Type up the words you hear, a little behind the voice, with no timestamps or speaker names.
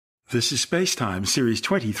This is SpaceTime, Series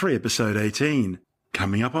 23, Episode 18.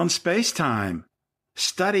 Coming up on SpaceTime.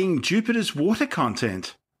 Studying Jupiter's water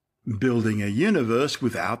content. Building a universe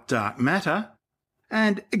without dark matter.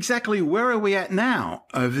 And exactly where are we at now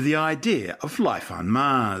over the idea of life on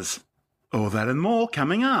Mars? All that and more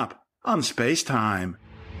coming up on SpaceTime.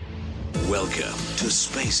 Welcome to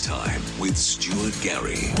SpaceTime with Stuart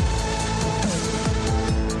Gary.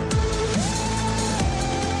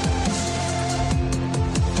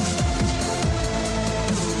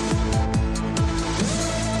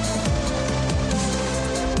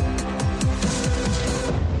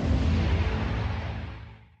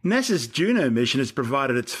 NASA's Juno mission has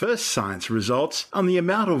provided its first science results on the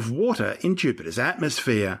amount of water in Jupiter's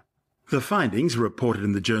atmosphere. The findings, reported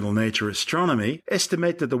in the journal Nature Astronomy,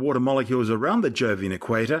 estimate that the water molecules around the Jovian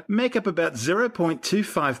equator make up about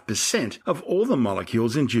 0.25% of all the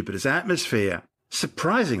molecules in Jupiter's atmosphere.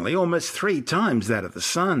 Surprisingly, almost 3 times that of the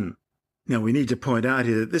Sun. Now, we need to point out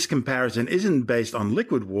here that this comparison isn't based on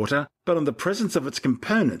liquid water, but on the presence of its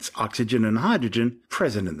components, oxygen and hydrogen,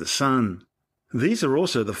 present in the Sun. These are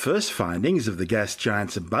also the first findings of the gas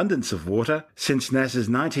giant's abundance of water since NASA's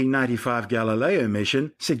 1995 Galileo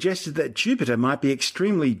mission suggested that Jupiter might be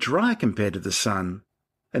extremely dry compared to the Sun.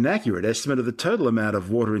 An accurate estimate of the total amount of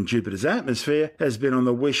water in Jupiter's atmosphere has been on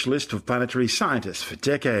the wish list of planetary scientists for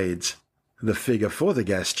decades. The figure for the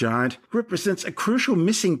gas giant represents a crucial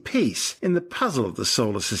missing piece in the puzzle of the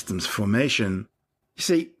solar system's formation. You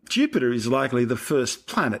see, Jupiter is likely the first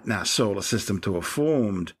planet in our solar system to have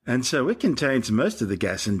formed, and so it contains most of the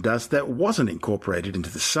gas and dust that wasn't incorporated into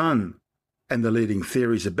the Sun. And the leading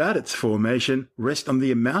theories about its formation rest on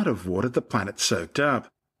the amount of water the planet soaked up.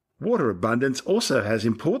 Water abundance also has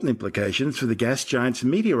important implications for the gas giant's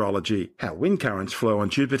meteorology, how wind currents flow on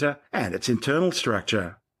Jupiter, and its internal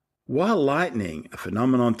structure. While lightning, a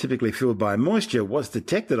phenomenon typically fueled by moisture, was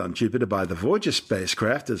detected on Jupiter by the Voyager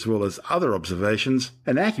spacecraft as well as other observations,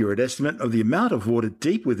 an accurate estimate of the amount of water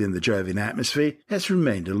deep within the Jovian atmosphere has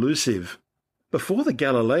remained elusive. Before the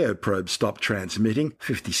Galileo probe stopped transmitting,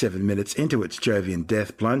 57 minutes into its Jovian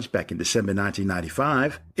death plunge back in December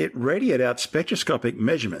 1995, it radioed out spectroscopic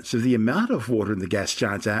measurements of the amount of water in the gas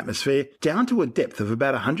giant's atmosphere down to a depth of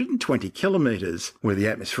about 120 kilometres, where the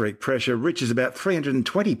atmospheric pressure reaches about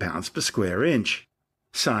 320 pounds per square inch.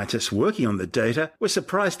 Scientists working on the data were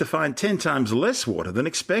surprised to find 10 times less water than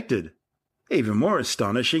expected. Even more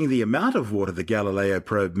astonishing, the amount of water the Galileo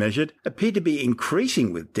probe measured appeared to be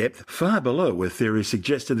increasing with depth far below where theory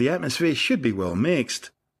suggested the atmosphere should be well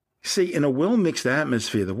mixed. See, in a well-mixed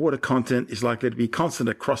atmosphere, the water content is likely to be constant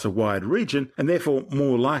across a wide region and therefore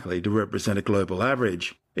more likely to represent a global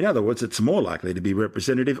average. In other words, it's more likely to be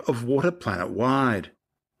representative of water planet-wide.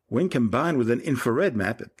 When combined with an infrared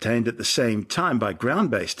map obtained at the same time by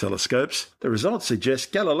ground-based telescopes, the results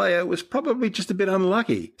suggest Galileo was probably just a bit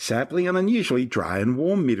unlucky, sampling an unusually dry and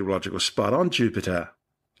warm meteorological spot on Jupiter.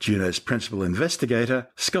 Juno's principal investigator,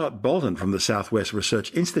 Scott Bolton from the Southwest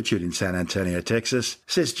Research Institute in San Antonio, Texas,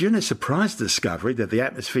 says Juno's surprise discovery that the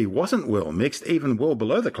atmosphere wasn't well mixed even well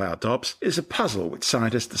below the cloud tops is a puzzle which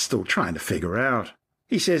scientists are still trying to figure out.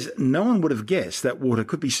 He says no one would have guessed that water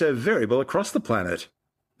could be so variable across the planet.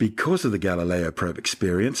 Because of the Galileo probe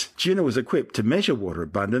experience, Juno was equipped to measure water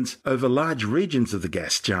abundance over large regions of the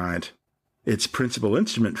gas giant. Its principal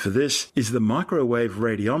instrument for this is the microwave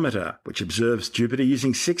radiometer, which observes Jupiter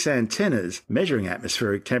using 6 antennas, measuring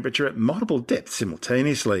atmospheric temperature at multiple depths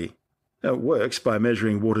simultaneously. It works by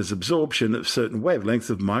measuring water's absorption of certain wavelengths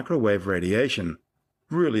of microwave radiation.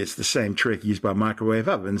 Really, it's the same trick used by microwave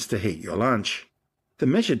ovens to heat your lunch. The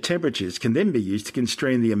measured temperatures can then be used to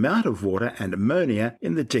constrain the amount of water and ammonia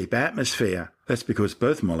in the deep atmosphere. That's because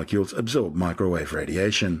both molecules absorb microwave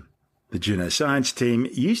radiation. The Juno science team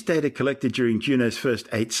used data collected during Juno's first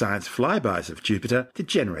 8 science flybys of Jupiter to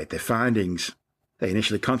generate their findings. They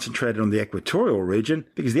initially concentrated on the equatorial region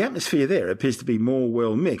because the atmosphere there appears to be more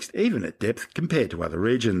well mixed even at depth compared to other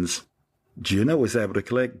regions. Juno was able to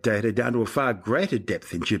collect data down to a far greater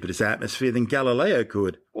depth in Jupiter's atmosphere than Galileo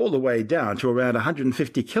could, all the way down to around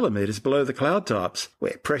 150 kilometres below the cloud tops,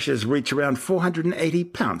 where pressures reach around 480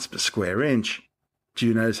 pounds per square inch.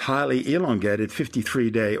 Juno's highly elongated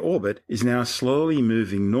 53-day orbit is now slowly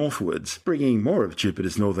moving northwards, bringing more of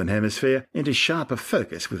Jupiter's northern hemisphere into sharper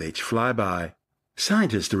focus with each flyby.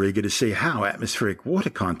 Scientists are eager to see how atmospheric water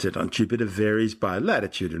content on Jupiter varies by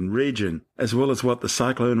latitude and region, as well as what the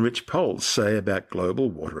cyclone-rich poles say about global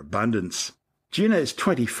water abundance. Juno's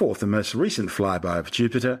 24th and most recent flyby of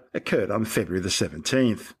Jupiter occurred on February the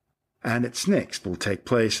 17th, and its next will take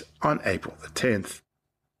place on April the 10th.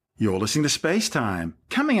 You're listening to SpaceTime.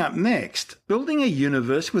 Coming up next, building a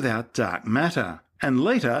universe without dark matter. And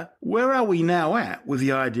later, where are we now at with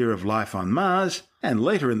the idea of life on Mars? And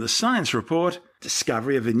later in the science report,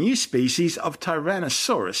 discovery of a new species of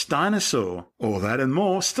Tyrannosaurus dinosaur. All that and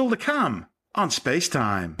more still to come on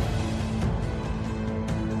SpaceTime.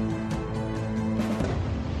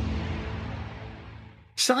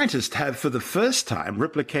 Scientists have for the first time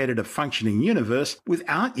replicated a functioning universe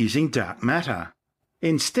without using dark matter.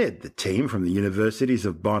 Instead, the team from the universities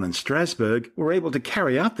of Bonn and Strasbourg were able to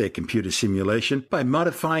carry out their computer simulation by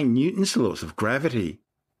modifying Newton's laws of gravity.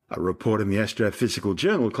 A report in the Astrophysical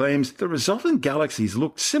Journal claims the resultant galaxies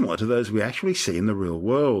looked similar to those we actually see in the real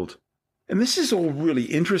world. And this is all really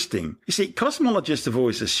interesting. You see, cosmologists have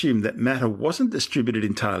always assumed that matter wasn't distributed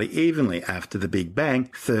entirely evenly after the Big Bang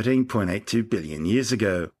 13.82 billion years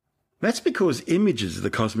ago. That's because images of the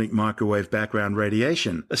cosmic microwave background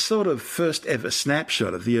radiation, a sort of first ever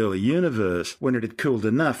snapshot of the early universe when it had cooled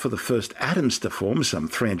enough for the first atoms to form some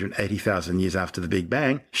 380,000 years after the Big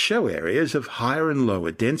Bang, show areas of higher and lower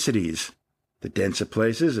densities. The denser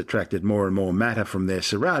places attracted more and more matter from their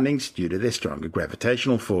surroundings due to their stronger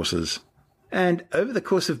gravitational forces. And over the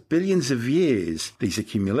course of billions of years, these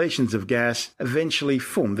accumulations of gas eventually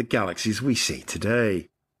formed the galaxies we see today.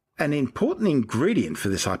 An important ingredient for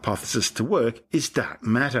this hypothesis to work is dark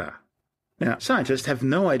matter. Now, scientists have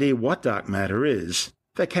no idea what dark matter is.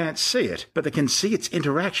 They can't see it, but they can see its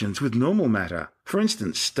interactions with normal matter. For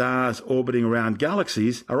instance, stars orbiting around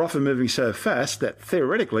galaxies are often moving so fast that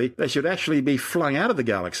theoretically they should actually be flung out of the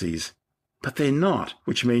galaxies. But they're not,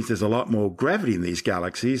 which means there's a lot more gravity in these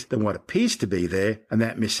galaxies than what appears to be there, and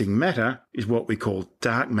that missing matter is what we call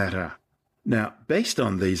dark matter. Now, based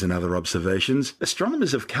on these and other observations,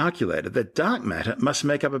 astronomers have calculated that dark matter must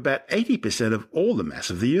make up about 80% of all the mass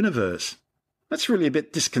of the universe. That's really a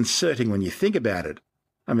bit disconcerting when you think about it.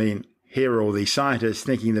 I mean, here are all these scientists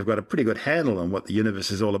thinking they've got a pretty good handle on what the universe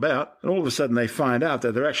is all about, and all of a sudden they find out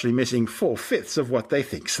that they're actually missing 4/5 of what they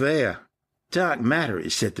think's there. Dark matter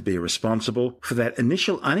is said to be responsible for that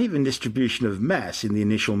initial uneven distribution of mass in the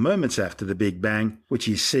initial moments after the Big Bang, which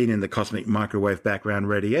is seen in the cosmic microwave background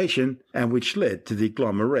radiation, and which led to the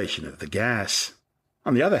agglomeration of the gas.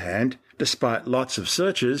 On the other hand, despite lots of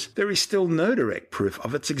searches, there is still no direct proof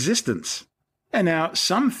of its existence. And now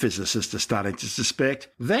some physicists are starting to suspect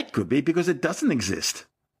that could be because it doesn't exist.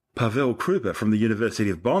 Pavel Krupa from the University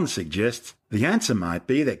of Bonn suggests the answer might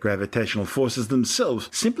be that gravitational forces themselves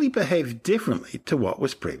simply behave differently to what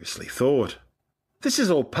was previously thought. This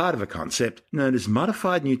is all part of a concept known as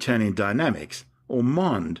modified Newtonian dynamics, or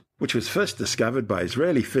MOND, which was first discovered by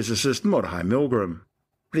Israeli physicist Mordechai Milgram.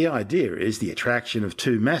 The idea is the attraction of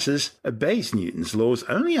two masses obeys Newton's laws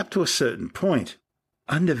only up to a certain point.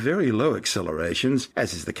 Under very low accelerations,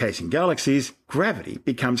 as is the case in galaxies, gravity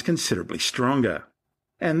becomes considerably stronger.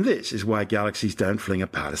 And this is why galaxies don't fling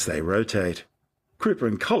apart as they rotate. Krupa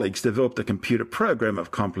and colleagues developed a computer program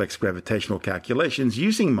of complex gravitational calculations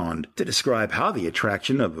using MOND to describe how the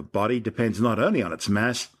attraction of a body depends not only on its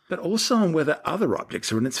mass, but also on whether other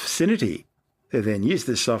objects are in its vicinity. They then used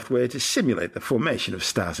this software to simulate the formation of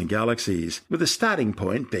stars and galaxies, with the starting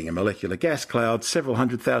point being a molecular gas cloud several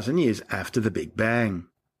 100,000 years after the Big Bang.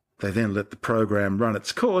 They then let the program run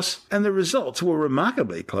its course, and the results were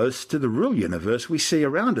remarkably close to the real universe we see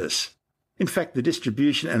around us. In fact, the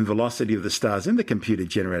distribution and velocity of the stars in the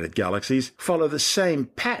computer-generated galaxies follow the same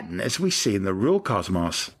pattern as we see in the real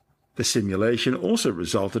cosmos. The simulation also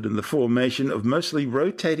resulted in the formation of mostly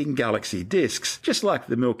rotating galaxy disks, just like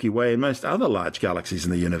the Milky Way and most other large galaxies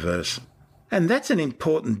in the universe. And that's an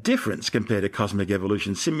important difference compared to cosmic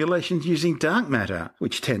evolution simulations using dark matter,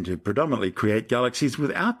 which tend to predominantly create galaxies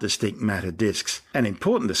without distinct matter disks, an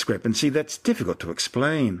important discrepancy that's difficult to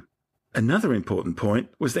explain. Another important point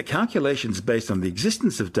was that calculations based on the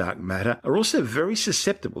existence of dark matter are also very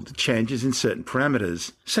susceptible to changes in certain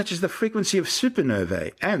parameters, such as the frequency of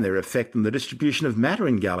supernovae and their effect on the distribution of matter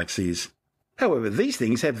in galaxies. However, these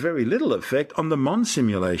things had very little effect on the MOND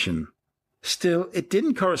simulation. Still, it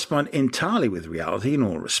didn't correspond entirely with reality in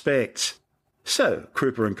all respects. So,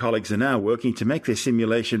 Krupa and colleagues are now working to make their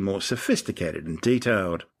simulation more sophisticated and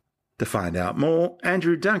detailed. To find out more,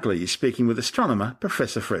 Andrew Dunkley is speaking with astronomer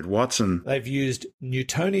Professor Fred Watson. They've used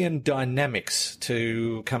Newtonian dynamics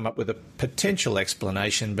to come up with a potential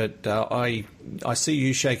explanation, but I see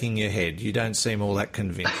you shaking your head. You don't seem all that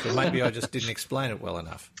convinced. Or maybe I just didn't explain it well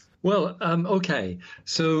enough. Well, okay.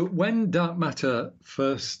 So when dark matter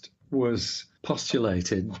first was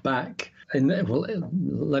postulated back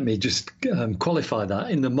let me just qualify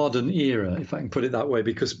that. In the modern era, if I can put it that way,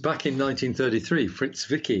 because back in 1933, Fritz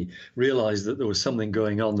Zwicky realised that there was something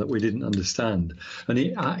going on that we didn't understand. And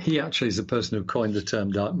he actually is the person who coined the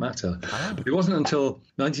term dark matter. But it wasn't until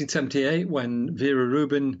 1978 when Vera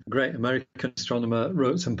Rubin, great American astronomer,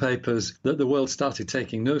 wrote some papers that the world started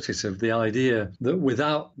taking notice of the idea that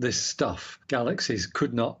without this stuff, galaxies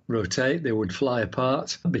could not rotate. They would fly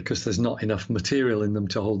apart because there's not enough material in them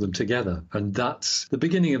to hold them together. And that's the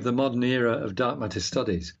beginning of the modern era of dark matter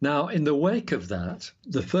studies. Now, in the wake of that,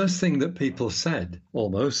 the first thing that people said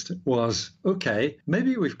almost was, okay,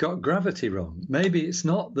 maybe we've got gravity wrong. Maybe it's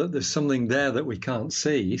not that there's something there that we can't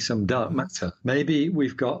see, some dark matter. Maybe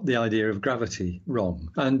we've got the idea of gravity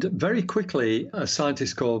wrong. And very quickly, a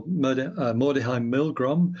scientist called Mordechai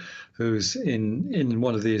Milgrom, who's in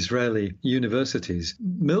one of the Israeli universities,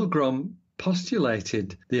 Milgrom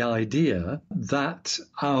postulated the idea that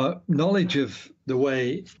our knowledge of the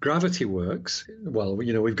way gravity works, well,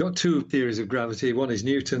 we've got two theories of gravity. One is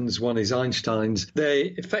Newton's, one is Einstein's.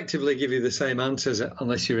 They effectively give you the same answers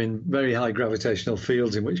unless you're in very high gravitational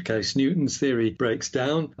fields, in which case Newton's theory breaks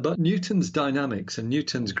down. But Newton's dynamics and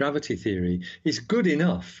Newton's gravity theory is good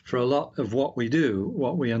enough for a lot of what we do,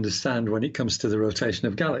 what we understand when it comes to the rotation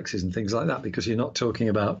of galaxies and things like that, because you're not talking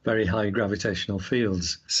about very high gravitational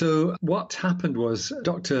fields. So what happened was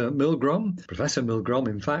Dr. Milgrom, Professor Milgrom,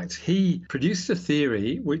 in fact, he produced a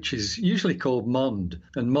theory which is usually called MOND,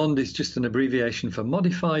 and MOND is just an abbreviation for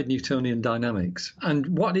Modified Newtonian Dynamics.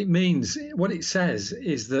 And what it means, what it says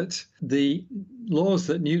is that the laws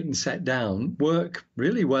that Newton set down work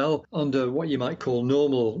really well under what you might call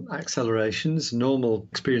normal accelerations, normal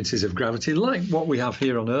experiences of gravity, like what we have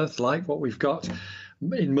here on Earth, like what we've got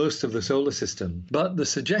in most of the solar system. But the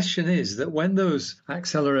suggestion is that when those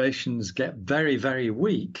accelerations get very, very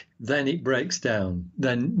weak, then it breaks down.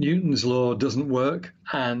 Then Newton's law doesn't work.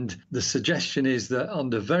 And the suggestion is that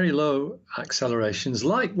under very low accelerations,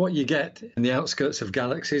 like what you get in the outskirts of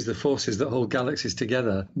galaxies, the forces that hold galaxies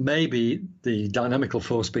together, maybe the dynamical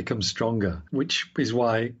force becomes stronger, which is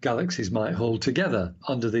why galaxies might hold together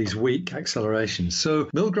under these weak accelerations. So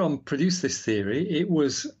Milgrom produced this theory. It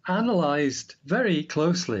was analysed very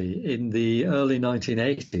closely in the early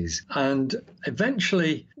 1980s and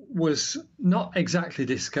eventually was not exactly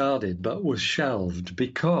discarded, but was shelved,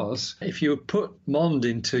 because if you put MOND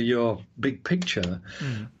into your big picture,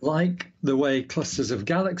 like the way clusters of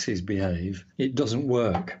galaxies behave, it doesn't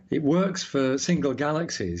work. It works for single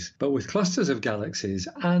galaxies, but with clusters of galaxies,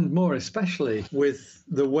 and more especially with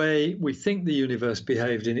the way we think the universe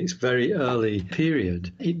behaved in its very early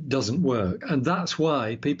period, it doesn't work. And that's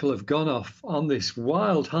why people have gone off on this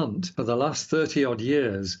wild hunt for the last 30-odd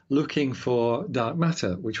years looking for dark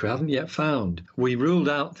matter, which we haven't yet found. We ruled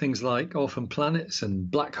out things like orphan planets and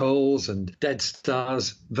black holes and dead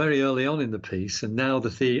stars very early on in the piece, and now the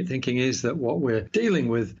thinking is that what we're dealing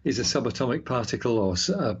with is a subatomic particle, or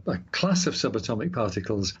a class of subatomic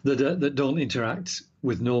particles that don't interact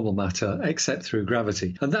with normal matter except through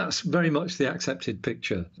gravity. And that's very much the accepted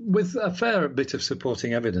picture, with a fair bit of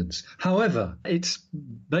supporting evidence. However, it's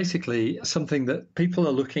basically something that people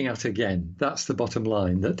are looking at again. That's the bottom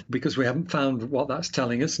line, that because we haven't found what that's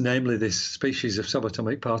telling us, namely this species of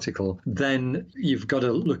subatomic particle, then you've got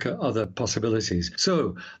to look at other possibilities.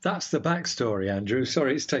 So that's the backstory, Andrew.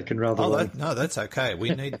 Sorry, it's taken rather long. No, that's okay. We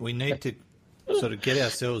need to sort of get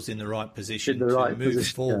ourselves in the right position to move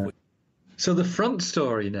forward. Yeah. So the front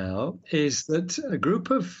story now is that a group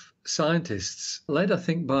of scientists, led I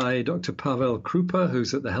think by Dr. Pavel Krupa,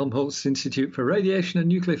 who's at the Helmholtz Institute for Radiation and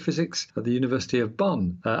Nuclear Physics at the University of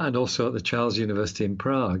Bonn and also at the Charles University in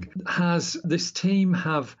Prague, this team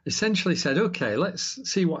have essentially said, okay, let's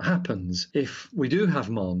see what happens if we do have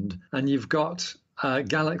MOND and you've got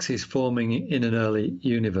galaxies forming in an early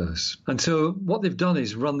universe. And so what they've done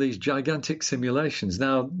is run these gigantic simulations.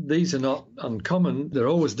 Now, these are not uncommon. They're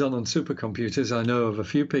always done on supercomputers. I know of a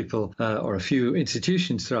few people or a few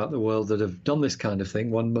institutions throughout the world that have done this kind of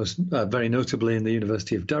thing, one most very notably in the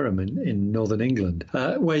University of Durham in northern England,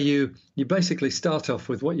 where you basically start off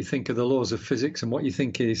with what you think are the laws of physics and what you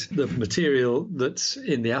think is the material that's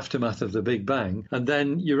in the aftermath of the Big Bang, and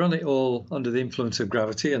then you run it all under the influence of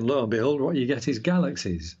gravity, and lo and behold, what you get is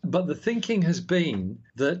galaxies. But the thinking has been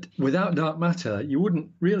that without dark matter, you wouldn't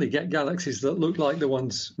really get galaxies that look like the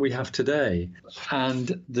ones we have today.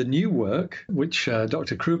 And the new work, which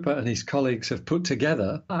Dr. Krupa and his colleagues have put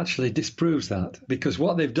together, actually disproves that. Because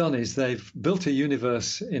what they've done is they've built a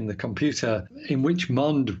universe in the computer in which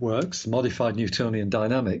MOND works, modified Newtonian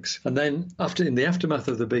dynamics. And then in the aftermath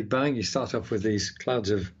of the Big Bang, you start off with these clouds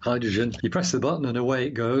of hydrogen. You press the button and away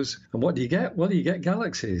it goes. And what do you get? Well, you get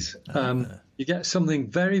galaxies. You get something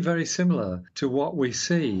very, very similar to what we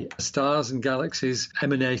see, stars and galaxies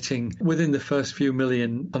emanating within the first few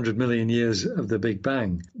 100 million years of the Big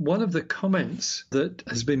Bang. One of the comments that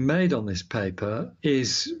has been made on this paper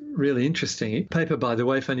is really interesting. Paper, by the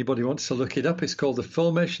way, if anybody wants to look it up, is called The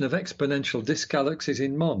Formation of Exponential Disk Galaxies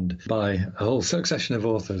in MOND by a whole succession of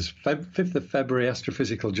authors, 5th of February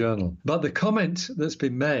Astrophysical Journal. But the comment that's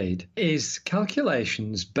been made is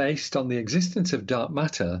calculations based on the existence of dark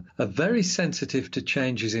matter are very sensitive to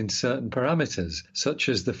changes in certain parameters, such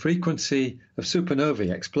as the frequency of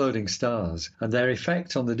supernovae, exploding stars, and their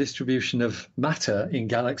effect on the distribution of matter in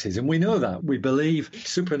galaxies. And we know that. We believe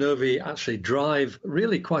supernovae actually drive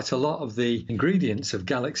really quite a lot of the ingredients of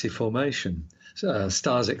galaxy formation,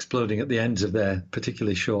 stars exploding at the ends of their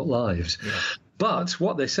particularly short lives. Yeah. But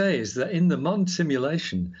what they say is that in the MOND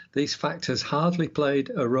simulation, these factors hardly played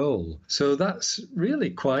a role. So that's really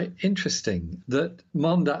quite interesting that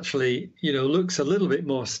MOND actually, looks a little bit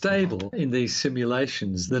more stable in these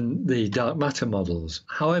simulations than the dark matter models.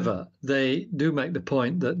 However, they do make the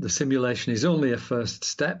point that the simulation is only a first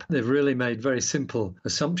step. They've really made very simple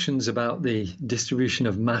assumptions about the distribution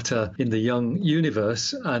of matter in the young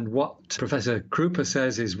universe. And what Professor Krupa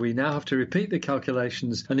says is we now have to repeat the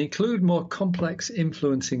calculations and include more complex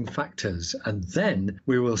influencing factors, and then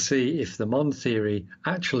we will see if the MOND theory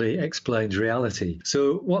actually explains reality.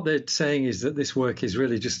 So what they're saying is that this work is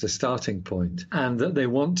really just a starting point, and that they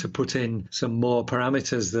want to put in some more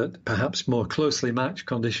parameters that perhaps more closely match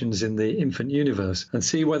conditions in the infant universe and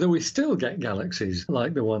see whether we still get galaxies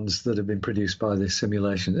like the ones that have been produced by this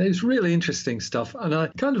simulation. It's really interesting stuff, and I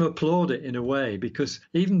kind of applaud it in a way, because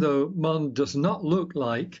even though MOND does not look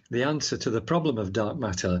like the answer to the problem of dark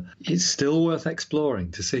matter, it's still worth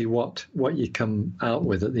exploring to see what you come out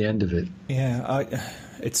with at the end of it. Yeah,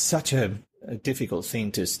 it's such a difficult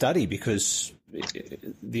thing to study because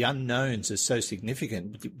the unknowns are so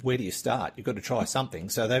significant. Where do you start? You've got to try something.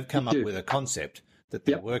 So they've come up with a concept that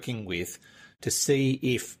they're working with to see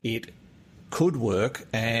if it could work,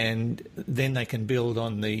 and then they can build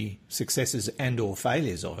on the successes and or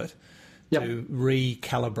failures of it to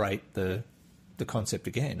recalibrate the concept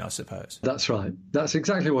again, I suppose. That's right. That's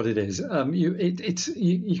exactly what it is.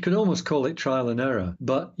 You could almost call it trial and error,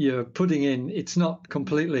 but you're putting in, it's not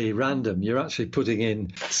completely random. You're actually putting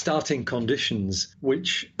in starting conditions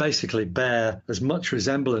which basically bear as much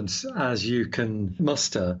resemblance as you can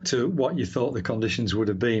muster to what you thought the conditions would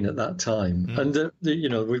have been at that time. And,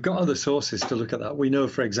 we've got other sources to look at that. We know,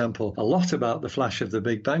 for example, a lot about the flash of the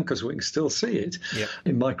Big Bang because we can still see it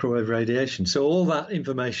in microwave radiation. So all that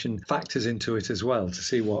information factors into it as well to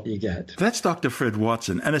see what you get. That's Dr. Fred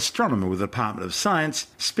Watson, an astronomer with the Department of Science,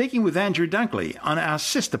 speaking with Andrew Dunkley on our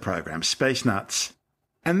sister program, Space Nuts.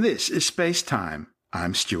 And this is Space Time.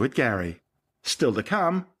 I'm Stuart Gary. Still to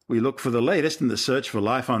come, we look for the latest in the search for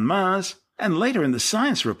life on Mars, and later in the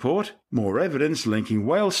science report, more evidence linking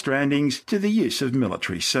whale strandings to the use of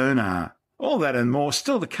military sonar. All that and more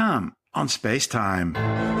still to come on Space Time.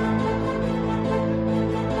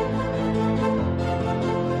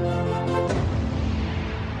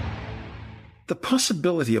 The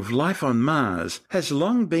possibility of life on Mars has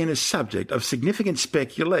long been a subject of significant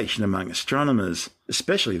speculation among astronomers,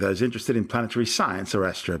 especially those interested in planetary science or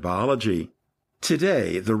astrobiology.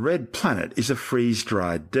 Today, the red planet is a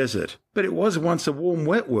freeze-dried desert, but it was once a warm,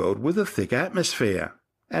 wet world with a thick atmosphere.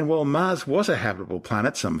 And while Mars was a habitable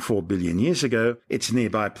planet some 4 billion years ago, its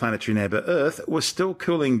nearby planetary neighbour Earth was still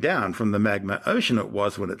cooling down from the magma ocean it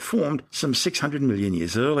was when it formed some 600 million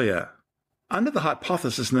years earlier. Under the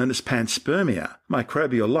hypothesis known as panspermia,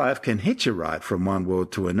 microbial life can hitch a ride from one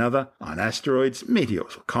world to another on asteroids,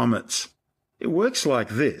 meteors, or comets. It works like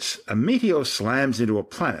this. A meteor slams into a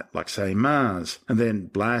planet, like say Mars, and then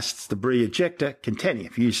blasts debris ejector containing a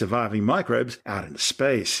few surviving microbes out into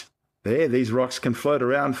space. There, these rocks can float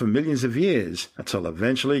around for millions of years, until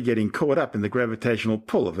eventually getting caught up in the gravitational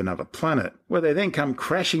pull of another planet, where they then come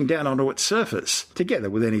crashing down onto its surface, together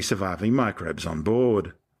with any surviving microbes on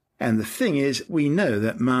board. And the thing is, we know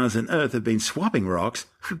that Mars and Earth have been swapping rocks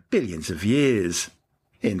for billions of years.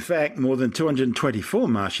 In fact, more than 224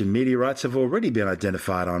 Martian meteorites have already been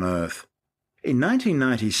identified on Earth. In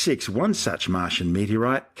 1996, one such Martian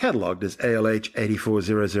meteorite, catalogued as ALH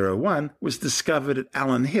 84001, was discovered at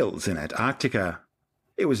Allen Hills in Antarctica.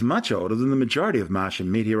 It was much older than the majority of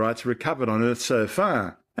Martian meteorites recovered on Earth so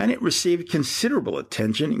far, and it received considerable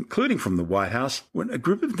attention, including from the White House, when a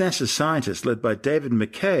group of NASA scientists led by David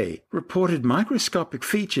McKay reported microscopic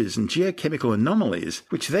features and geochemical anomalies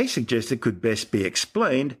which they suggested could best be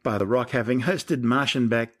explained by the rock having hosted Martian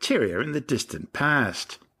bacteria in the distant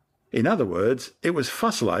past. In other words, it was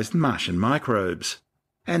fossilized Martian microbes.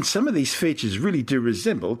 And some of these features really do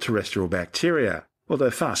resemble terrestrial bacteria, although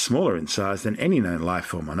far smaller in size than any known life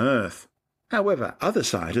form on Earth. However, other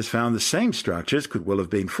scientists found the same structures could well have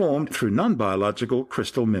been formed through non-biological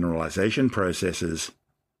crystal mineralization processes.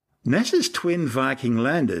 NASA's twin Viking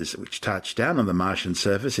landers, which touched down on the Martian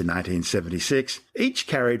surface in 1976, each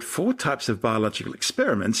carried 4 types of biological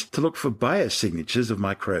experiments to look for biosignatures of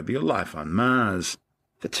microbial life on Mars.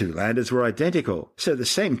 The 2 landers were identical, so the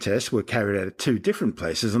same tests were carried out at 2 different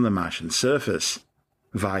places on the Martian surface.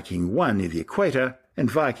 Viking 1 near the equator,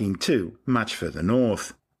 and Viking 2 much further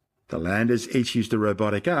north. The landers each used a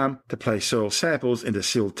robotic arm to place soil samples into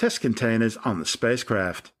sealed test containers on the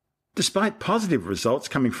spacecraft. Despite positive results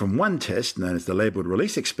coming from one test, known as the labeled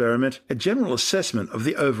release experiment, a general assessment of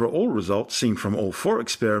the overall results seen from all 4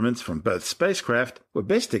 experiments from both spacecraft were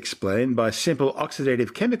best explained by simple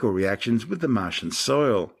oxidative chemical reactions with the Martian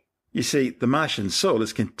soil. You see, the Martian soil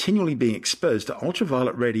is continually being exposed to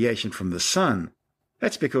ultraviolet radiation from the sun.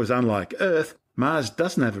 That's because, unlike Earth, Mars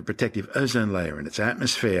doesn't have a protective ozone layer in its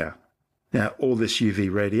atmosphere. Now, all this UV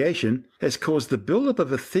radiation has caused the buildup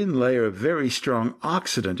of a thin layer of very strong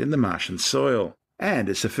oxidant in the Martian soil, and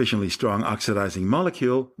a sufficiently strong oxidizing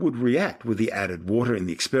molecule would react with the added water in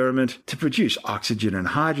the experiment to produce oxygen and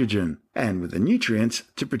hydrogen, and with the nutrients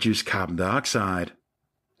to produce carbon dioxide.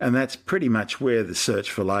 And that's pretty much where the search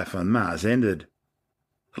for life on Mars ended.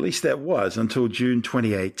 At least that was until June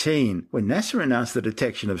 2018, when NASA announced the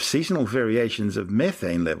detection of seasonal variations of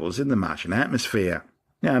methane levels in the Martian atmosphere.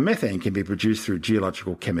 Now, methane can be produced through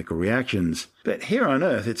geological chemical reactions, but here on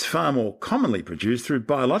Earth it's far more commonly produced through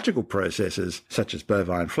biological processes, such as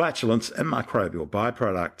bovine flatulence and microbial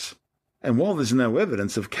byproducts. And while there's no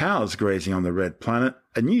evidence of cows grazing on the red planet,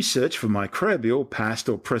 a new search for microbial past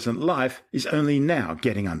or present life is only now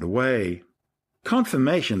getting underway.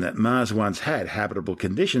 Confirmation that Mars once had habitable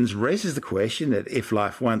conditions raises the question that if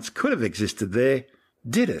life once could have existed there,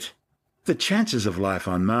 did it? The chances of life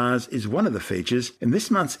on Mars is one of the features in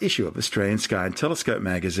this month's issue of Australian Sky and Telescope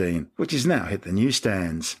magazine, which has now hit the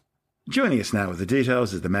newsstands. Joining us now with the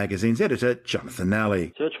details is the magazine's editor, Jonathan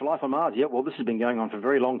Nally. Search for life on Mars, yeah, well, this has been going on for a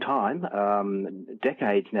very long time,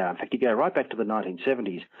 decades now. In fact, you go right back to the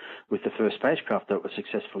 1970s with the first spacecraft that was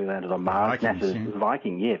successfully landed on Mars, NASA's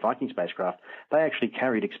Viking spacecraft. They actually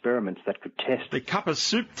carried experiments that could test... The cup of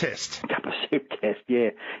soup test. Cup of soup test, yeah.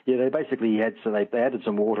 Yeah, they basically had, so they added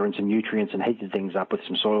some water and some nutrients and heated things up with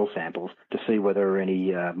some soil samples to see whether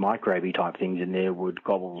any microbe type things in there would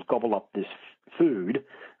gobble up this food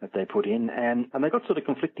that they put in, and they got sort of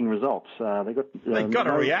conflicting results. They got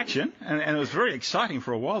a reaction, and it was very exciting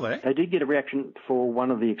for a while there. They did get a reaction for one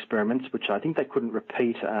of the experiments, which I think they couldn't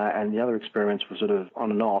repeat, and the other experiments were sort of on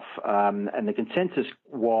and off. And the consensus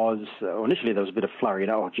was, initially there was a bit of flurry,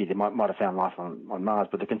 they might have found life on Mars,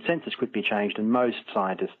 but the consensus quickly changed, and most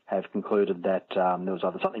scientists have concluded that there was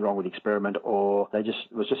either something wrong with the experiment, or it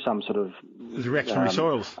was just some sort of... It was reactionary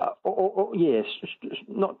soils. Yes,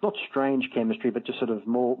 not strange chemistry, but just sort of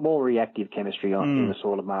more reactive chemistry in the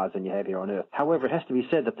soil of Mars than you have here on Earth. However, it has to be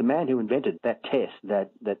said that the man who invented that test that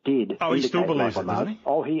did he still believes it, doesn't he?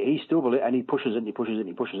 He still believes it, and he pushes it and he pushes it and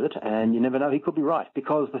he pushes it, and you never know, he could be right.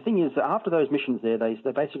 Because the thing is that after those missions there, they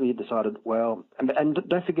basically decided, well, and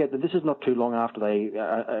don't forget that this is not too long after they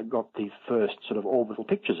got the first sort of orbital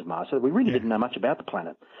pictures of Mars, so we really didn't know much about the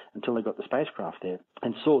planet until they got the spacecraft there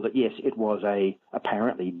and saw that, yes, it was a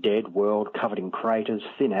apparently dead world covered in craters,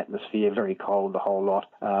 thin atmosphere, very cold, the whole lot.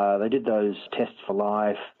 They did those tests for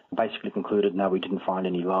life, basically concluded, no, we didn't find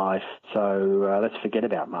any life, so let's forget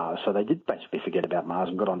about Mars. So they did basically forget about Mars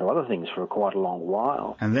and got onto other things for quite a long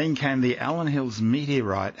while. And then came the Allen Hills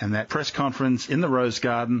meteorite and that press conference in the Rose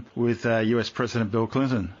Garden with US President Bill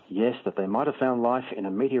Clinton. Yes, that they might have found life in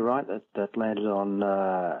a meteorite that landed on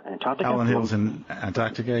Antarctica. Allen Hills in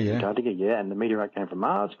Antarctica, yeah. Antarctica, yeah, and the meteorite came from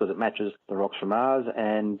Mars because it matches the rocks from Mars,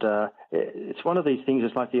 and it's one of these things,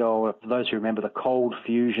 it's like the old, for those who remember the cold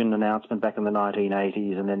fusion announcement back in the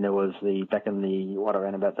 1980s, and then then there was back in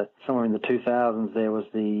the, somewhere in the 2000s, there was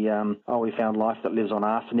we found life that lives on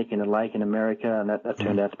arsenic in a lake in America, and that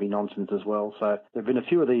turned out to be nonsense as well. So there have been a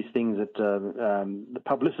few of these things that the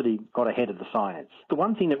publicity got ahead of the science. The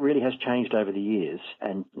one thing that really has changed over the years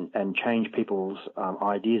and changed people's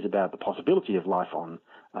ideas about the possibility of life on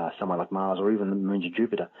somewhere like Mars or even the moons of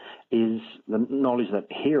Jupiter is the knowledge that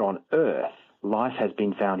here on Earth, life has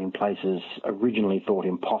been found in places originally thought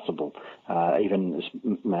impossible, even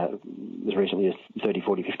as recently as 30,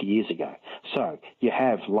 40, 50 years ago. So you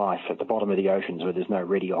have life at the bottom of the oceans where there's no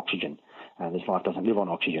ready oxygen. This life doesn't live on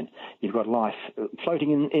oxygen. You've got life floating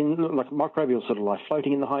in like microbial sort of life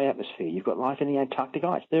floating in the high atmosphere. You've got life in the Antarctic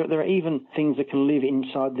ice. There are even things that can live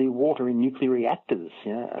inside the water in nuclear reactors.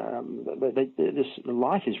 This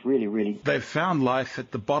life is really, really... They've found life at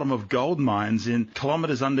the bottom of gold mines in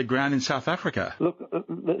kilometres underground in South Africa. Look,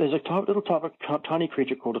 there's a little type of tiny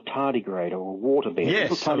creature called a tardigrade or a water bear. Yes.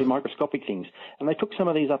 Little tiny microscopic things. And they took some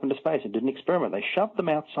of these up into space and did an experiment. They shoved them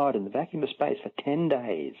outside in the vacuum of space for 10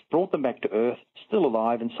 days, brought them back to Earth, still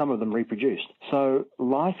alive, and some of them reproduced. So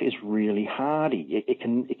life is really hardy. It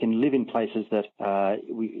can live in places that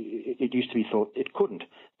it used to be thought it couldn't.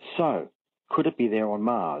 So could it be there on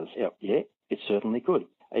Mars? Yeah, it certainly could.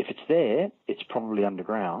 If it's there, it's probably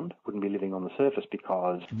underground. Wouldn't be living on the surface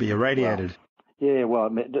because... It'd be irradiated.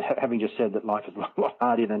 Having just said that life is a lot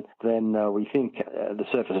harder than we think, the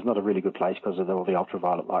surface is not a really good place because of all the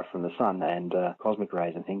ultraviolet light from the sun and cosmic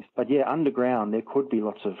rays and things. But yeah, underground there could be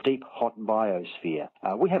lots of deep, hot biosphere.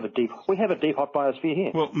 We have a deep hot biosphere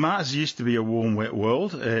here. Well, Mars used to be a warm, wet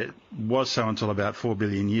world. It was so until about 4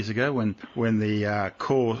 billion years ago when the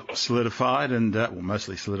core solidified and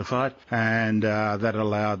mostly solidified, and that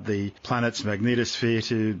allowed the planet's magnetosphere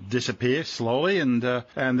to disappear slowly, and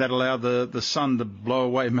that allowed the sun to blow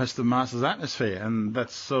away most of Mars's atmosphere, and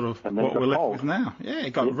that's sort of what we're left with now. Yeah,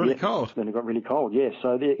 it got really cold. Then it got really cold, yes.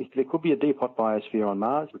 So there could be a deep hot biosphere on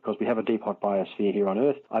Mars because we have a deep hot biosphere here on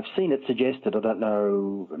Earth. I've seen it suggested, I don't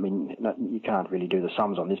know, you can't really do the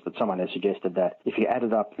sums on this, but someone has suggested that if you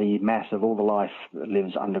added up the mass of all the life that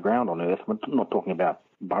lives underground on Earth, we're not talking about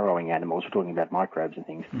burrowing animals, we're talking about microbes and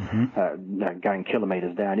things, going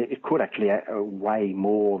kilometres down, it could actually weigh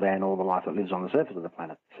more than all the life that lives on the surface of the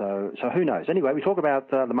planet. So who knows? Anyway, we talk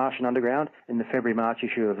about the Martian underground in the February-March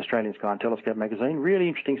issue of Australian Sky and Telescope magazine. Really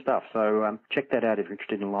interesting stuff. So check that out if you're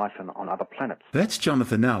interested in life on other planets. That's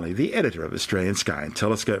Jonathan Nally, the editor of Australian Sky and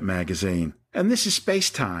Telescope magazine. And this is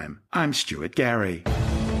Space Time. I'm Stuart Gary.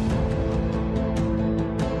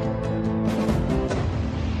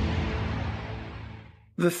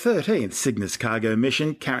 The 13th Cygnus Cargo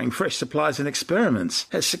mission, carrying fresh supplies and experiments,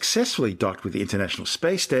 has successfully docked with the International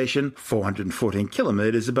Space Station 414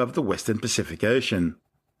 kilometres above the Western Pacific Ocean.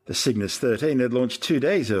 The Cygnus 13 had launched 2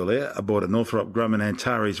 days earlier aboard a Northrop Grumman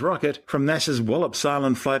Antares rocket from NASA's Wallops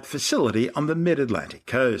Island Flight Facility on the mid-Atlantic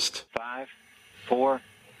coast. 5, 4,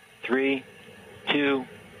 3, 2,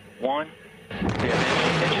 1. Engine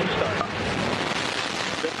start.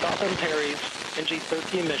 Liftoff Antares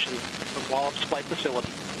NG-13 mission from Wallops Flight Facility.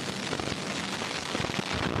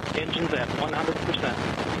 Engines at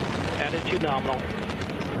 100%. Attitude nominal.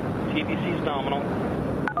 TVCs nominal.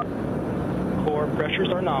 Core pressures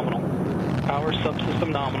are nominal. Power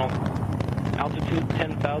subsystem nominal. Altitude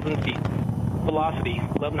 10,000 feet. Velocity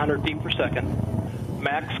 1,100 feet per second.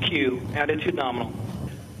 Max Q, attitude nominal.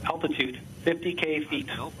 Altitude 50k feet.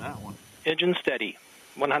 Engine steady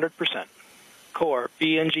 100%. Core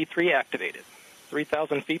BNG3 activated.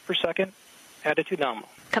 3,000 feet per second, attitude nominal.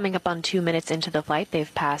 Coming up on 2 minutes into the flight,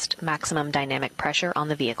 they've passed maximum dynamic pressure on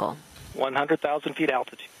the vehicle. 100,000 feet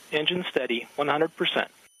altitude. Engine steady, 100%.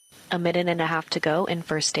 A minute and a half to go in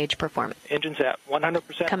first stage performance. Engines at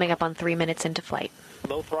 100%. Coming up on 3 minutes into flight.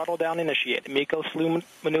 Low throttle down initiated. MECO slew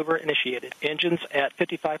maneuver initiated. Engines at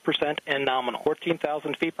 55% and nominal.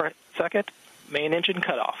 14,000 feet per second. Main engine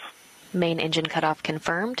cutoff. Main engine cutoff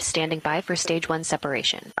confirmed. Standing by for Stage 1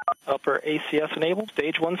 separation. Upper ACS enabled.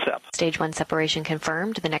 Stage 1 SEP. Stage 1 separation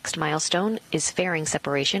confirmed. The next milestone is fairing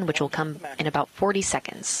separation, which will come in about 40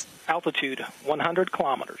 seconds. Altitude 100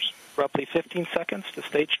 kilometers. Roughly 15 seconds to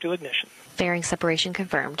Stage 2 ignition. Fairing separation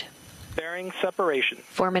confirmed. Fairing separation.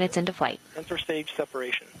 4 minutes into flight. Interstage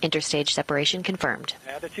separation. Interstage separation confirmed.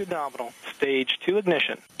 Attitude nominal. Stage 2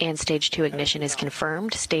 ignition. And Stage 2 ignition is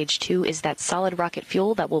confirmed. Stage 2 is that solid rocket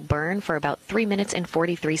fuel that will burn for about 3 minutes and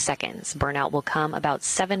 43 seconds. Burnout will come about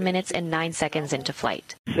 7 minutes and 9 seconds into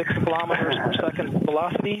flight. 6 kilometers per second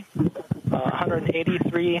velocity.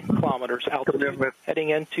 183 kilometers altitude, heading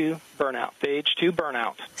into burnout. Stage 2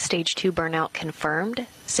 burnout. Stage 2 burnout confirmed.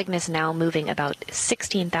 Cygnus now moving about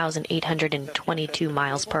 16,822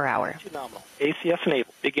 miles per hour. ACS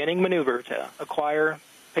enabled. Beginning maneuver to acquire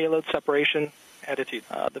payload separation attitude.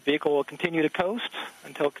 The vehicle will continue to coast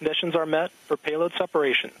until conditions are met for payload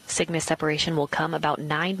separation. Cygnus separation will come about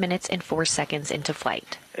 9 minutes and 4 seconds into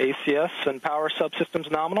flight. ACS and power subsystems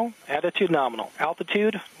nominal, attitude nominal.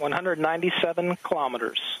 Altitude 197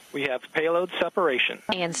 kilometers. We have payload separation.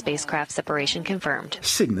 And spacecraft separation confirmed.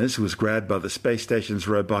 Cygnus was grabbed by the space station's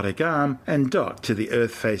robotic arm and docked to the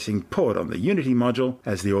Earth-facing port on the Unity module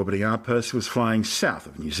as the orbiting outpost was flying south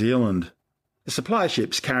of New Zealand. The supply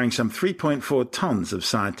ship's carrying some 3.4 tonnes of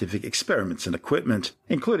scientific experiments and equipment,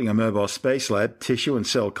 including a mobile space lab, tissue and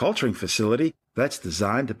cell culturing facility that's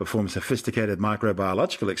designed to perform sophisticated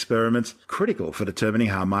microbiological experiments critical for determining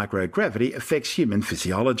how microgravity affects human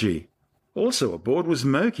physiology. Also aboard was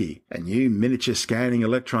MOKI, a new miniature scanning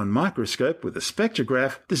electron microscope with a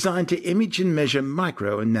spectrograph designed to image and measure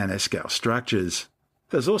micro and nanoscale structures.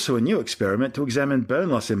 There's also a new experiment to examine bone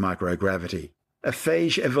loss in microgravity, a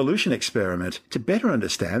phage evolution experiment to better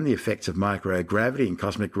understand the effects of microgravity and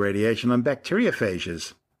cosmic radiation on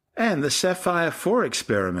bacteriophages, and the Sapphire 4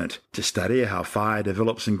 experiment to study how fire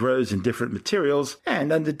develops and grows in different materials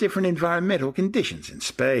and under different environmental conditions in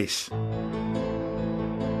space.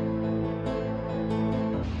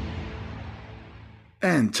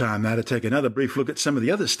 And time now to take another brief look at some of the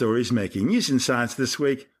other stories making news in science this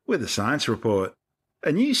week with a science report.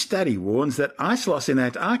 A new study warns that ice loss in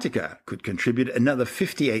Antarctica could contribute another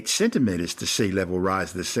 58 centimetres to sea level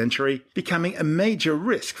rise this century, becoming a major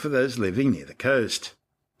risk for those living near the coast.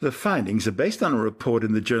 The findings are based on a report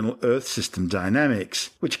in the journal Earth System Dynamics,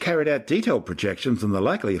 which carried out detailed projections on the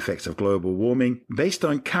likely effects of global warming based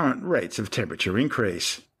on current rates of temperature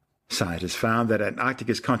increase. Scientists found that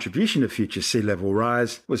Antarctica's contribution to future sea level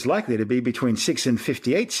rise was likely to be between 6 and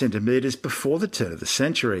 58 centimetres before the turn of the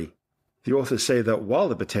century. The authors say that while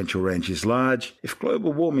the potential range is large, if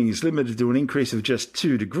global warming is limited to an increase of just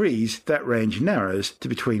 2 degrees, that range narrows to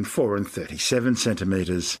between 4 and 37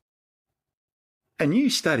 centimetres. A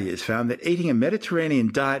new study has found that eating a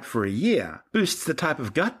Mediterranean diet for a year boosts the type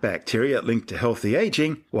of gut bacteria linked to healthy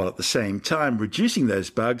aging, while at the same time reducing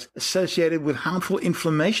those bugs associated with harmful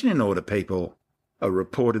inflammation in older people. A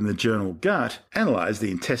report in the journal Gut analysed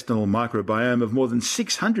the intestinal microbiome of more than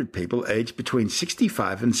 600 people aged between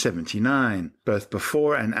 65 and 79, both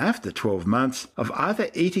before and after 12 months of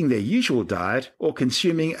either eating their usual diet or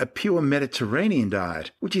consuming a pure Mediterranean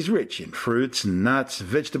diet, which is rich in fruits and nuts,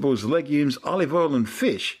 vegetables, legumes, olive oil and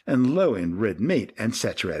fish, and low in red meat and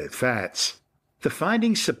saturated fats. The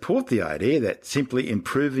findings support the idea that simply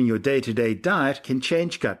improving your day-to-day diet can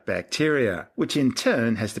change gut bacteria, which in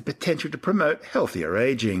turn has the potential to promote healthier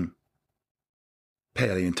aging.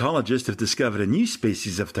 Paleontologists have discovered a new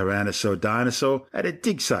species of tyrannosaur dinosaur at a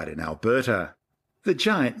dig site in Alberta. The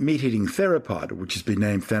giant meat-eating theropod, which has been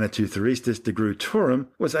named Thanatothuristis degrutorum,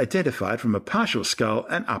 was identified from a partial skull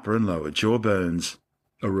and upper and lower jawbones.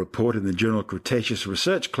 A report in the journal Cretaceous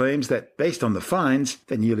Research claims that, based on the finds,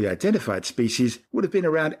 the newly identified species would have been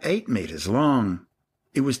around 8 metres long.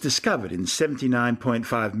 It was discovered in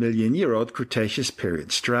 79.5 million year old Cretaceous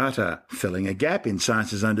period strata, filling a gap in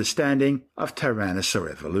science's understanding of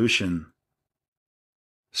tyrannosaur evolution.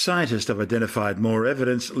 Scientists have identified more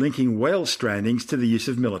evidence linking whale strandings to the use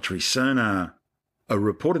of military sonar. A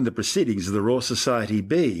report in the Proceedings of the Royal Society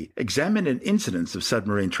B examined an incidence of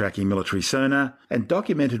submarine tracking military sonar and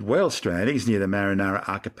documented whale strandings near the Marinara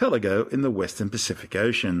Archipelago in the western Pacific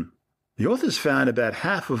Ocean. The authors found about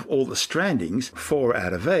half of all the strandings, 4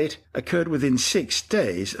 out of 8, occurred within 6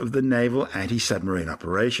 days of the naval anti-submarine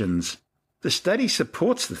operations. The study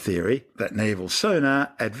supports the theory that naval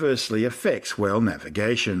sonar adversely affects whale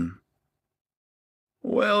navigation.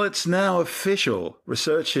 Well, it's now official.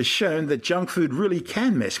 Research has shown that junk food really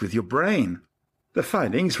can mess with your brain. The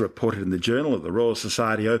findings, reported in the Journal of the Royal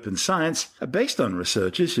Society Open Science, are based on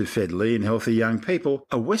researchers who fed lean, healthy young people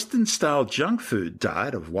a Western-style junk food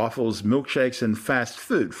diet of waffles, milkshakes and fast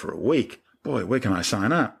food for a week. Boy, where can I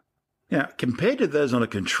sign up? Now, compared to those on a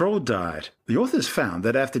controlled diet, the authors found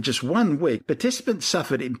that after just 1 week, participants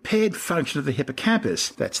suffered impaired function of the hippocampus,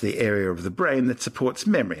 that's the area of the brain that supports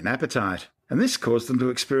memory and appetite. And this caused them to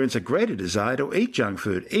experience a greater desire to eat junk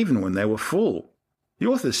food even when they were full. The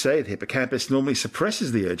authors say the hippocampus normally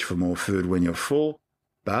suppresses the urge for more food when you're full,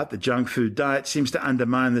 but the junk food diet seems to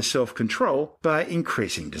undermine the self-control by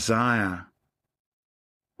increasing desire.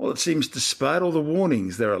 Well, it seems despite all the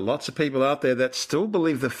warnings, there are lots of people out there that still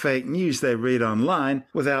believe the fake news they read online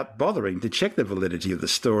without bothering to check the validity of the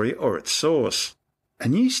story or its source. A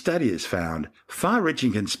new study has found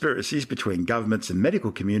far-reaching conspiracies between governments and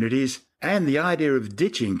medical communities, and the idea of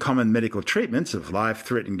ditching common medical treatments of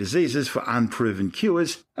life-threatening diseases for unproven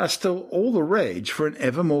cures are still all the rage for an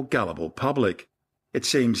ever more gullible public. It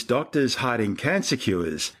seems doctors hiding cancer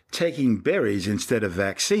cures, taking berries instead of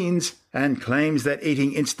vaccines, and claims that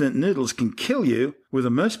eating instant noodles can kill you were the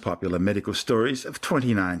most popular medical stories of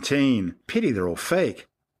 2019. Pity they're all fake.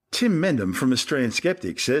 Tim Mendham from Australian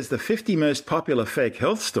Skeptics says the 50 most popular fake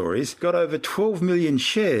health stories got over 12 million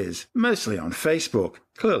shares, mostly on Facebook.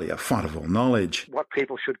 Clearly a font of all knowledge. What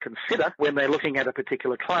people should consider when they're looking at a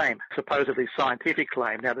particular claim, supposedly scientific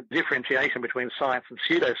claim. Now, the differentiation between science and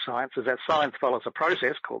pseudoscience is that science follows a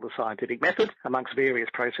process called the scientific method amongst various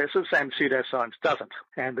processes, and pseudoscience doesn't.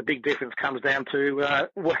 And the big difference comes down to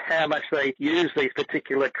how much they use these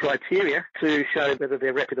particular criteria to show whether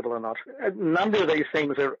they're reputable or not. A number of these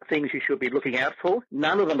things are things you should be looking out for.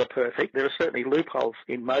 None of them are perfect. There are certainly loopholes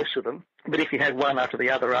in most of them. But if you have one after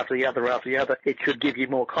the other, after the other, after the other, it should give you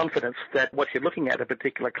more confidence that what you're looking at, a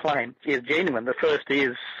particular claim, is genuine. The first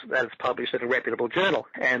is that it's published in a reputable journal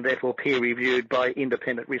and therefore peer-reviewed by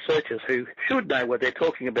independent researchers who should know what they're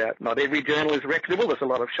talking about. Not every journal is reputable. There's a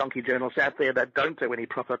lot of shonky journals out there that don't do any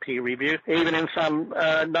proper peer review. Even in some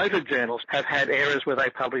noted journals have had errors where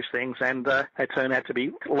they publish things and they turn out to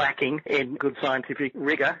be lacking in good scientific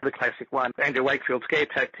rigour. The classic one, Andrew Wakefield's scare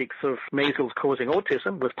tactics of measles causing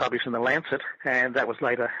autism, was published in the Lancet, and that was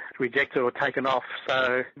later rejected or taken off.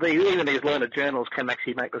 So even these learned journals can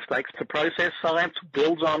actually make mistakes. The process science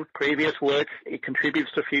builds on previous work. It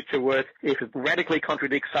contributes to future work. If it radically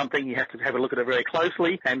contradicts something, you have to have a look at it very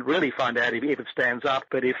closely and really find out if it stands up.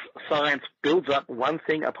 But if science builds up one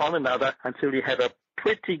thing upon another until you have a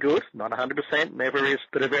pretty good, not 100%, never is,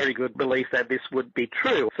 but a very good belief that this would be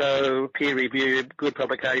true. So peer-reviewed, good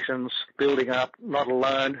publications, building up, not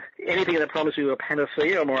alone. Anything that promises you a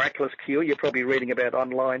panacea or miraculous cure, you're probably reading about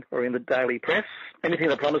online or in the daily press. Anything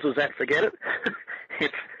that promises that, forget it.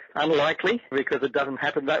 It's unlikely because it doesn't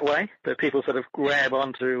happen that way. But people sort of grab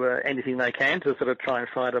onto anything they can to sort of try and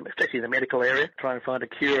find, especially in the medical area, try and find a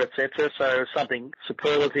cure, etc. So something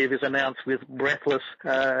superlative is announced with breathless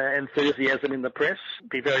enthusiasm in the press.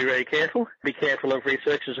 Be very, very careful. Be careful of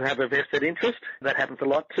researchers who have a vested interest. That happens a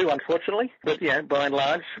lot too, unfortunately. But yeah, by and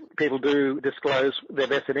large, people do disclose their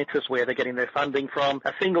vested interest, where they're getting their funding from.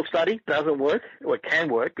 A single study doesn't work, or it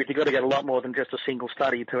can work, but you've got to get a lot more than just a single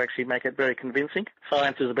study to actually make it very convincing.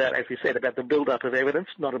 Science is about, as we said, about the build-up of evidence,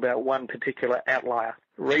 not about one particular outlier.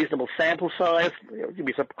 Reasonable sample size. You'd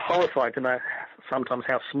be horrified to know sometimes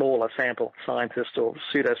how small a sample scientists or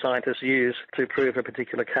pseudoscientists use to prove a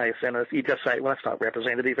particular case. And you just say, well, that's not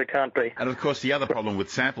representative, it can't be. And of course, the other problem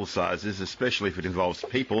with sample sizes, especially if it involves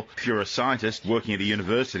people, if you're a scientist working at a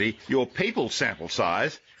university, your people sample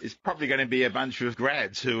size is probably going to be a bunch of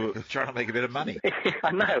grads who are trying to make a bit of money.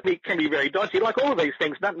 I know. It can be very dodgy. Like all of these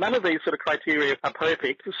things, none of these sort of criteria are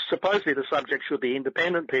perfect. Supposedly the subject should be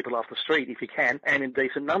independent people off the street, if you can, and in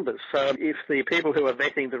decent numbers. So if the people who are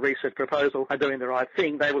vetting the research proposal are doing the right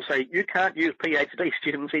thing, they will say, you can't use PhD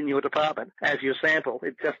students in your department as your sample.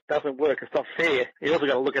 It just doesn't work. It's not fair. You also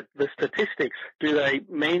got to look at the statistics. Do they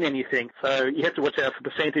mean anything? So you have to watch out for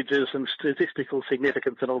percentages and statistical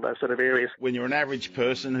significance and all those sort of areas. When you're an average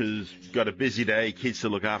person who's got a busy day, kids to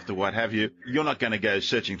look after, what have you, you're not going to go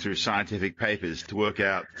searching through scientific papers to work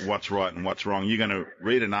out what's right and what's wrong. You're going to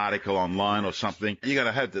read an article online or something. You're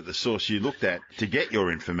going to hope that the source you looked at to get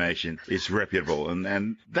your information is reputable.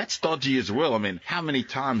 And that's dodgy as well. I mean, how many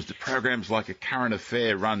times do programs like A Current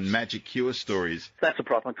Affair run magic cure stories? That's a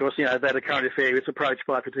problem, of course. You know, that A Current Affair is approached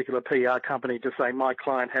by a particular PR company to say, my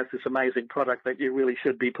client has this amazing product that you really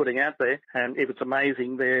should be putting out there. And if it's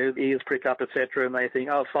amazing, their ears prick up, etc. And they think,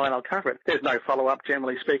 oh, fine, I'll cover it. There's no follow-up,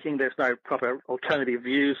 generally speaking. There's no proper alternative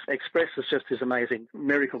views expressed. It's just this amazing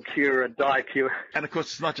miracle cure, a diet cure. And, of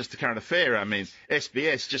course, it's not just A Current Affair. I mean,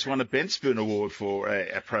 SBS just won a Ben Spoon Award for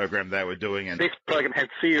a program they were doing. And this program had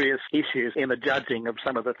serious issues in the judging of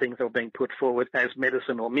some of the things that were being put forward as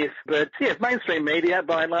medicine or myth. But, yes, mainstream media,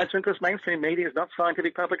 by and large, because mainstream media is not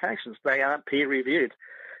scientific publications. They aren't peer-reviewed.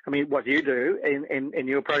 I mean, what you do in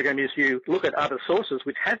your program is you look at other sources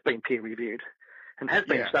which have been peer-reviewed and have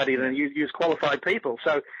been studied, and you use qualified people.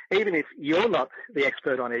 So even if you're not the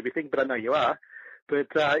expert on everything, but I know you are, but,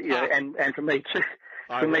 and for me too,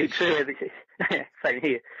 For me too. Same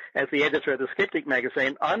here. As the editor of the Skeptic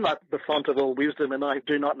magazine, I'm not the font of all wisdom and I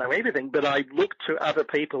do not know everything, but I look to other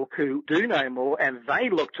people who do know more and they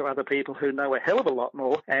look to other people who know a hell of a lot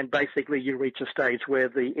more, and basically you reach a stage where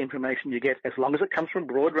the information you get, as long as it comes from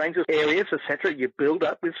broad range of areas, etc., you build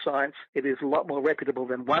up with science. It is a lot more reputable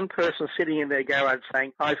than one person sitting in their garage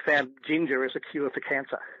saying, I found ginger as a cure for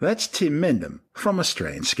cancer. That's Tim Mendham from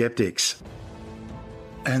Australian Skeptics.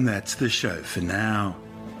 And that's the show for now.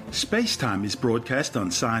 SpaceTime is broadcast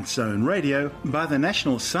on Science Zone Radio by the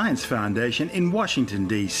National Science Foundation in Washington,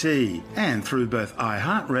 D.C., and through both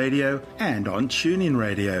iHeartRadio and on TuneIn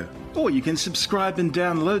Radio. Or you can subscribe and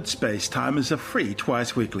download SpaceTime as a free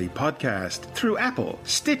twice-weekly podcast through Apple,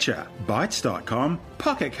 Stitcher, Bytes.com,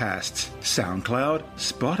 Pocket Casts, SoundCloud,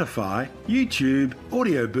 Spotify, YouTube,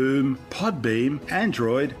 Audio Boom, Podbeam,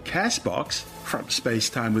 Android, Castbox, from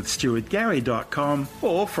spacetimewithstuartgary.com,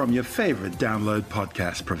 or from your favourite download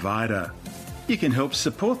podcast provider. You can help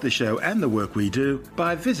support the show and the work we do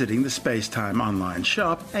by visiting the SpaceTime online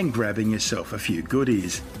shop and grabbing yourself a few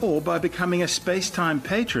goodies, or by becoming a SpaceTime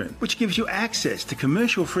patron, which gives you access to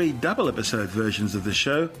commercial-free double-episode versions of the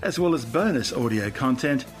show, as well as bonus audio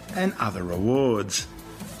content and other rewards.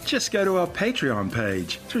 Just go to our Patreon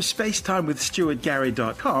page through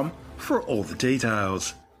spacetimewithstuartgary.com for all the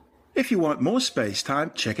details. If you want more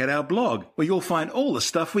SpaceTime, check out our blog, where you'll find all the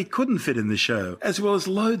stuff we couldn't fit in the show, as well as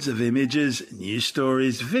loads of images, news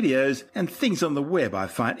stories, videos, and things on the web I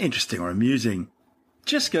find interesting or amusing.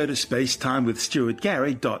 Just go to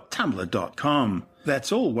spacetimewithstuartgary.tumblr.com.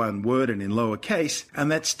 That's all one word and in lowercase, and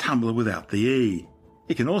that's Tumblr without the E.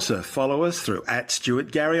 You can also follow us through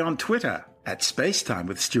 @StuartGary on Twitter, at SpaceTime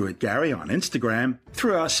with Stuart Gary on Instagram,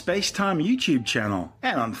 through our SpaceTime YouTube channel,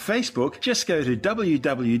 and on Facebook, just go to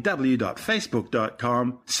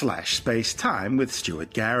www.facebook.com/SpaceTime with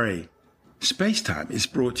Stuart Gary. SpaceTime is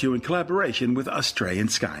brought to you in collaboration with Australian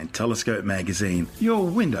Sky and Telescope magazine, your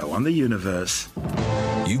window on the universe.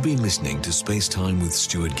 You've been listening to SpaceTime with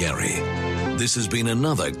Stuart Gary. This has been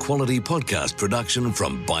another quality podcast production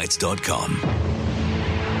from Bytes.com.